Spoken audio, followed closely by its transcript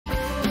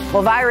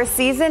Well, virus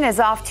season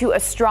is off to a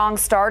strong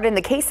start, and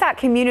the KSAT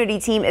Community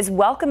team is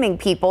welcoming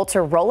people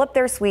to roll up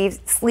their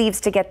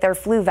sleeves to get their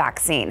flu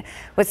vaccine.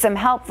 With some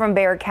help from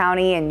Bexar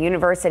County and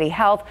University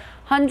Health,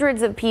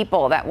 hundreds of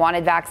people that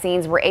wanted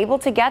vaccines were able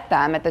to get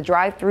them at the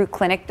drive-thru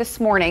clinic this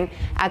morning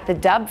at the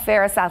Dub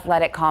Farris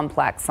Athletic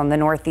Complex on the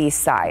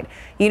northeast side.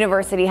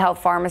 University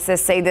Health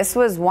pharmacists say this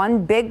was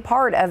one big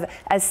part of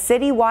a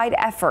citywide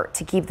effort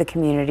to keep the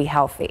community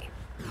healthy.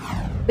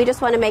 We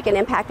just want to make an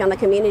impact on the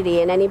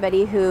community, and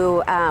anybody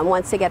who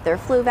wants to get their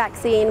flu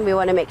vaccine, we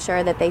want to make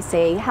sure that they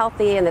stay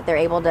healthy and that they're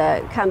able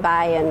to come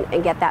by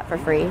and get that for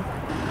free.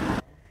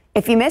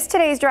 If you missed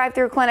today's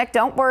drive-thru clinic,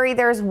 don't worry,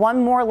 there's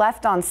one more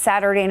left on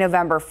Saturday,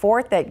 November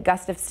 4th at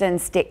Gustafson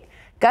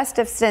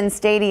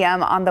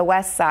Stadium on the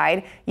west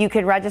side. You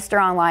can register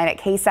online at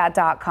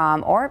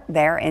KSAT.com or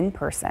there in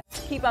person.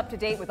 Keep up to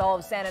date with all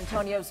of San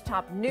Antonio's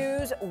top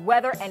news,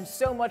 weather, and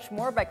so much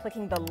more by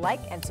clicking the like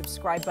and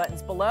subscribe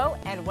buttons below.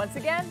 And once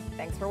again,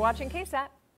 thanks for watching KSAT.